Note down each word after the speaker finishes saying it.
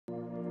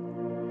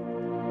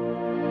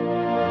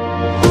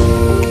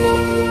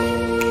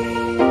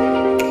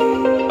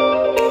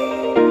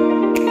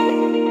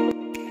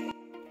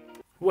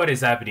What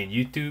is happening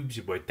YouTube? It's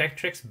your boy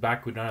TechTricks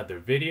back with another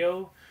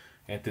video,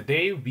 and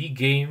today we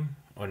game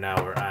on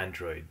our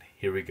Android.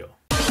 Here we go.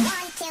 1,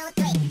 2,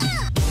 3.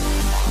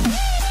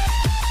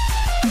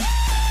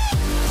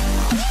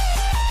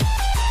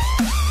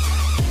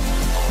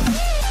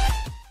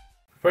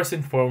 First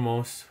and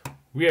foremost,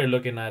 we are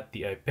looking at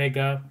the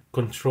iPega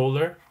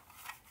controller,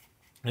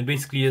 and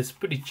basically it's a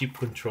pretty cheap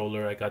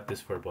controller. I got this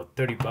for about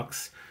 30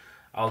 bucks.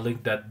 I'll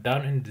link that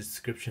down in the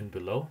description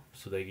below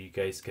so that you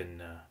guys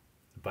can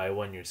buy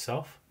one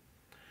yourself.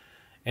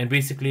 And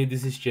basically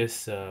this is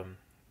just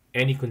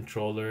any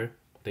controller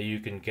that you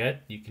can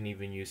get. You can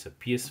even use a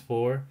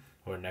PS4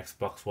 or an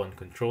Xbox One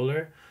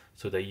controller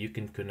so that you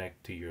can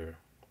connect to your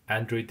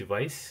Android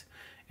device,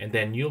 and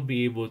then you'll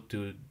be able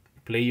to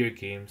play your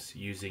games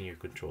using your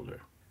controller.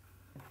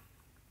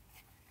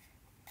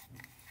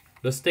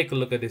 Let's take a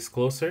look at this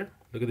closer.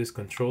 Look at this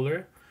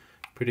controller.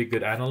 Pretty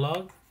good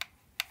analog.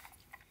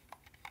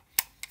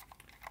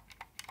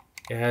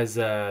 It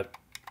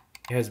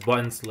has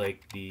buttons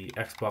like the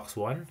Xbox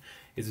One.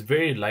 It's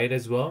very light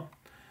as well.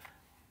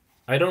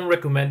 I don't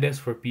recommend this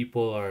for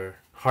people who are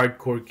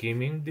hardcore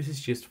gaming. This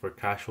is just for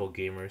casual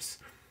gamers.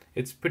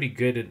 It's pretty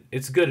good, and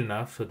it's good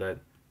enough so that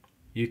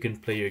you can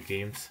play your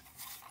games.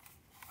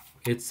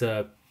 It's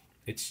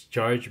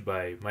charged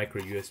by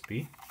micro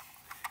USB,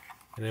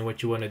 and then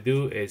what you want to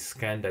do is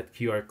scan that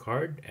QR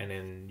code, and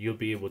then you'll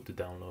be able to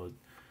download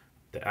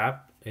the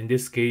app. In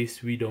this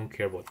case, we don't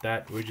care about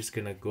that. We're just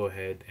gonna go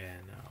ahead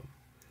and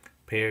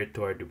pair it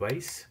to our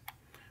device.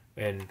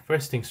 And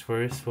first things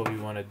first, what we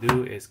want to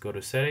do is go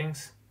to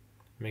settings,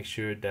 make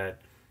sure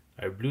that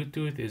our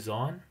Bluetooth is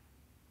on.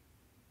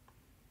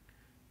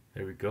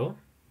 There we go.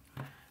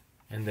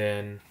 And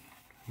then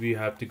we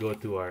have to go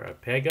to our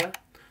iPega,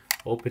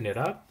 open it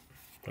up.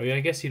 Oh yeah, I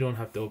guess you don't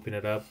have to open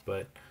it up,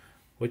 but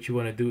what you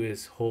want to do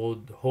is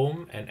hold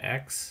home and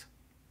X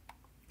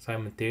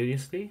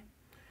simultaneously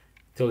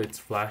till it's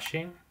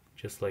flashing,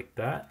 just like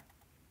that.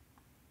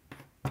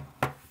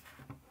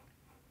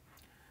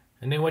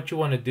 And then what you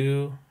want to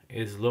do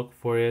is look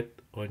for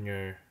it on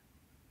your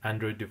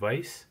Android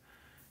device.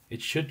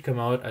 It should come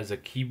out as a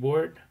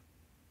keyboard.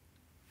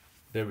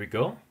 There we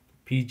go.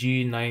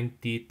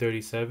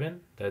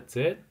 PG9037, that's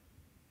it.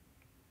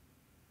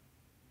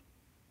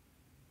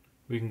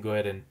 We can go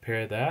ahead and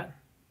pair that.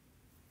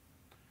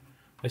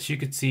 As you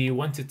can see,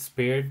 once it's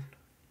paired,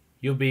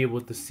 you'll be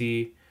able to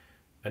see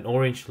an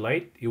orange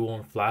light. It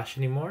won't flash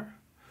anymore.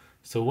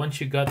 So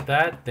once you got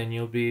that, then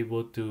you'll be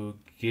able to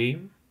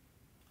game.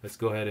 Let's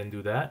go ahead and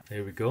do that.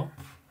 There we go.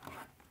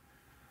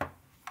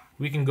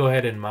 We can go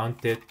ahead and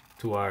mount it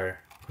to our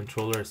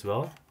controller as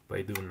well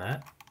by doing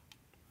that.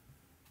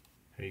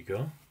 There you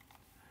go.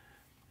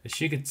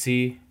 As you can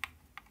see,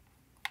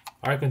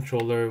 our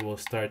controller will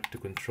start to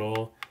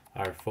control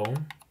our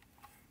phone.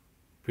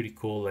 Pretty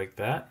cool like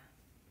that.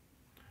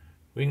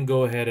 We can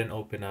go ahead and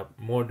open up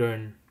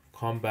Modern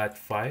Combat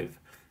 5.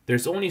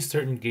 There's only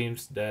certain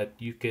games that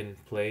you can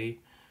play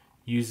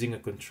using a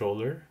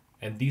controller,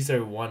 and these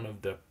are one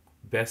of the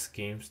best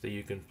games that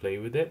you can play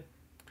with it.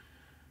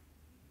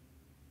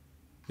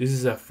 This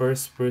is a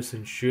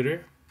first-person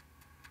shooter.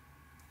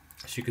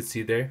 As you can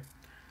see there,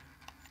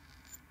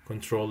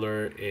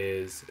 controller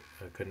is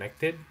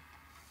connected.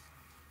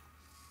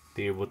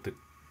 They're able to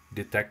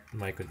detect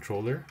my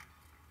controller.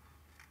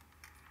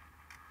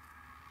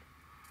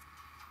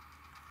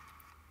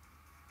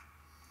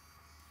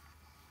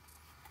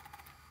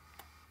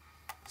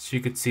 So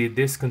you could see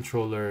this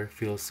controller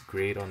feels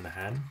great on the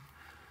hand.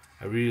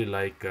 I really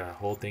like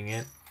holding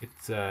it. It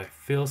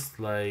feels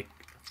like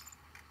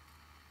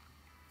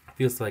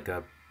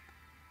an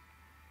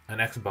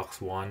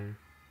Xbox One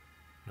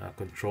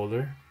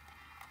controller.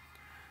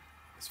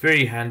 It's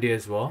very handy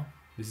as well.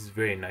 This is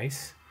very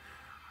nice.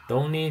 The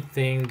only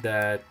thing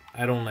that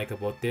I don't like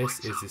about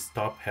this is it's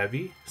top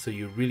heavy, so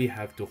you really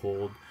have to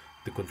hold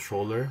the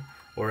controller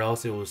or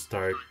else it will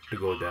start to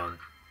go down.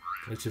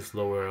 Let's just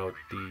lower out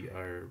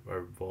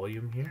our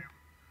volume here.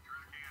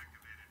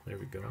 There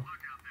we go.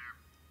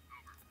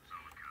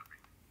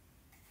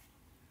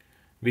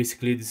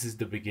 Basically, this is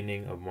the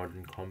beginning of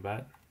Modern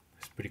Combat.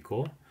 It's pretty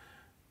cool.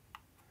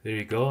 There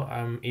you go.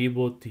 I'm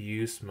able to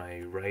use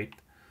my right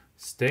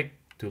stick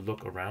to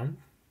look around.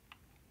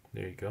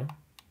 There you go.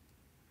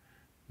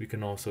 We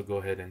can also go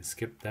ahead and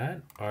skip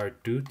that.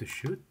 R2 to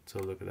shoot. So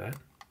look at that.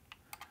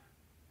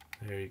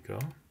 There you go.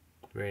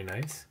 Very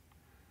nice.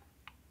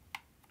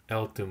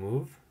 L to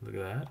move. Look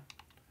at that.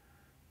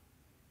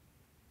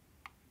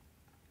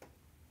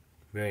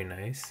 Very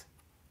nice.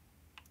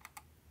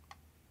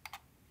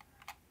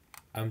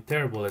 I'm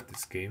terrible at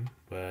this game,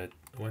 but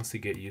once you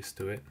get used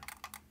to it,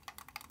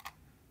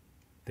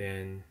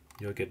 then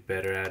you'll get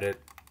better at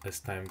it as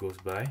time goes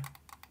by,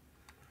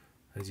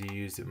 as you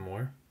use it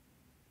more.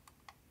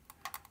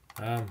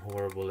 I'm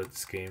horrible at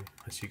this game,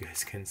 as you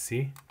guys can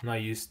see. I'm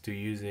not used to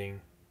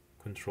using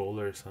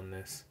controllers on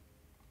this.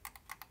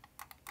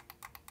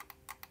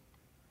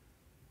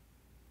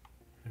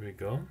 There we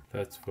go.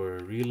 That's for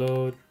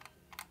reload.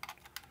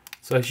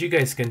 So as you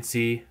guys can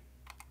see,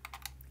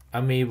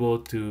 I'm able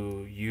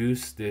to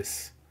use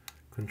this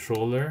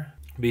controller.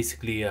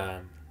 Basically,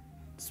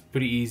 it's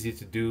pretty easy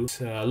to do.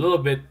 It's a little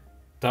bit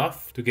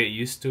tough to get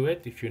used to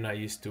it if you're not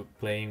used to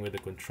playing with a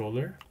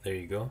controller. There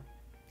you go.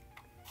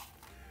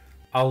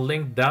 I'll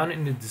link down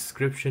in the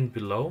description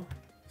below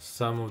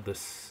some of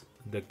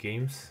the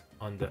games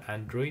on the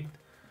Android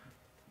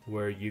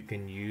where you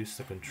can use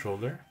the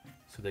controller,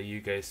 so that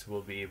you guys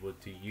will be able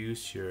to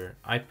use your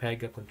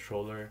iPega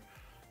controller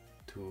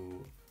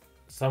to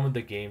some of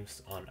the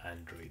games on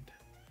Android.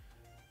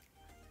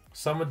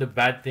 Some of the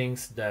bad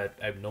things that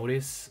I've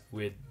noticed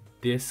with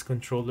this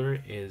controller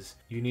is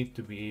you need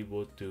to be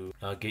able to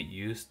get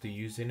used to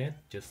using it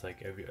just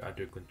like every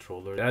other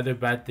controller. The other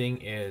bad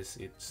thing is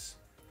it's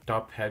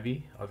top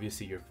heavy.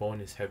 Obviously your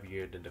phone is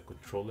heavier than the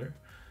controller,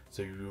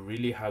 so you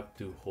really have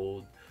to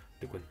hold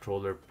the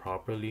controller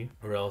properly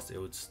or else it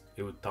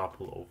would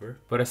topple over.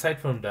 But aside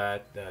from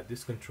that,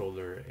 this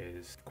controller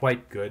is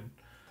quite good.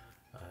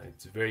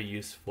 It's very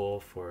useful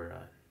for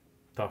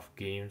tough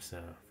games,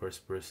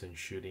 first person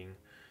shooting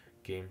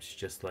games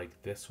just like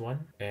this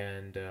one,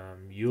 and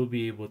you'll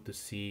be able to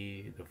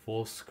see the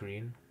full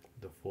screen,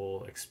 the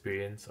full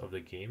experience of the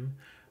game,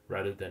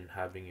 rather than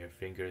having your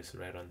fingers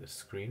right on the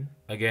screen.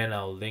 Again,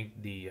 I'll link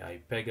the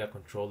iPega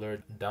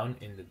controller down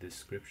in the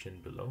description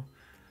below,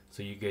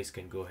 so you guys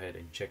can go ahead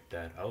and check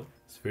that out.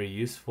 It's very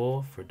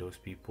useful for those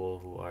people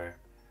who are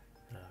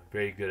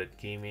very good at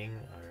gaming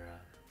or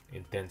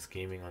intense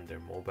gaming on their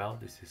mobile.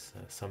 This is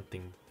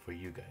something for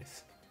you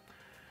guys.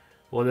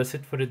 Well, that's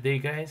it for the day,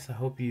 guys. I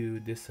hope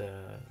this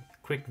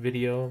quick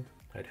video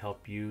might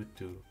help you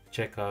to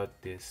check out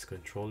these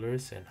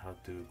controllers and how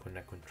to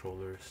connect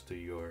controllers to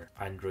your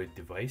Android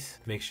device.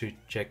 Make sure to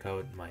check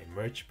out my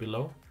merch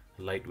below,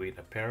 lightweight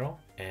apparel,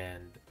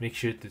 and make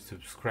sure to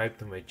subscribe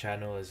to my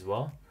channel as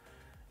well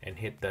and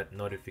hit that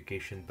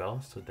notification bell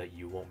so that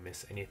you won't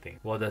miss anything.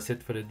 Well, that's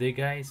it for the day,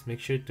 guys. Make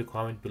sure to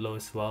comment below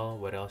as well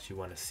what else you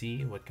want to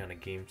see, what kind of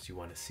games you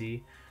want to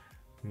see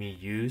me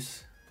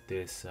use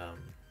this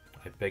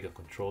iPega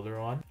controller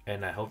on,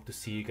 and I hope to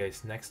see you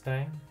guys next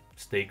time.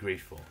 Stay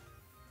grateful.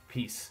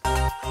 Peace.